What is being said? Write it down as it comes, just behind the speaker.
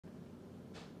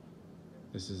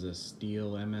This is a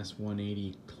Stihl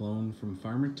MS180 clone from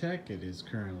Farmertec. It is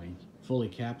currently fully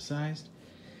capsized.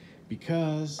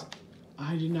 Because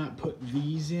I did not put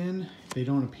these in, they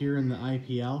don't appear in the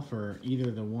IPL for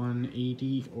either the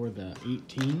 180 or the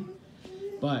 18,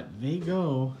 but they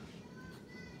go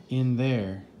in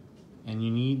there, and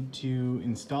you need to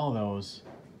install those,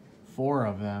 4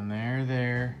 of them,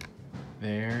 there,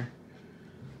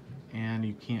 and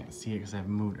you can't see it because I've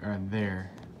moved, or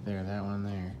there, that one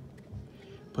there.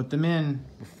 Put them in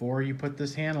before you put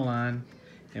this handle on,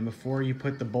 and before you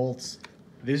put the bolts.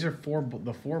 These are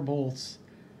the four bolts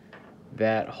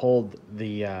that hold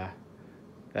the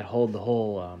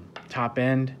whole top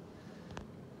end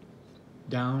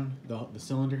down, the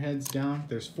cylinder heads down.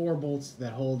 There's 4 bolts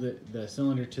that hold the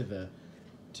cylinder to the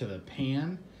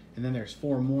pan, and then there's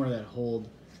 4 more that hold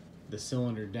the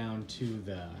cylinder down to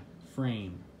the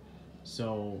frame.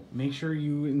 So make sure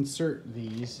you insert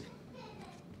these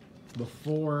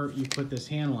before you put this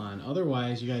handle on.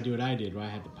 Otherwise, you gotta do what I did, where I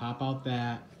had to pop out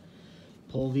that,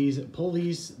 pull these,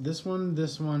 this one,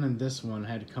 and this one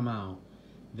had to come out.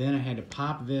 Then I had to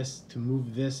pop this to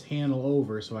move this handle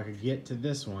over so I could get to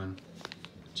this one,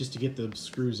 just to get the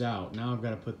screws out. Now I've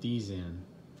got to put these in.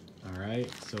 All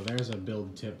right, so there's a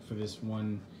build tip for this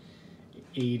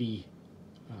 180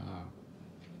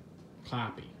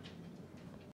 copy.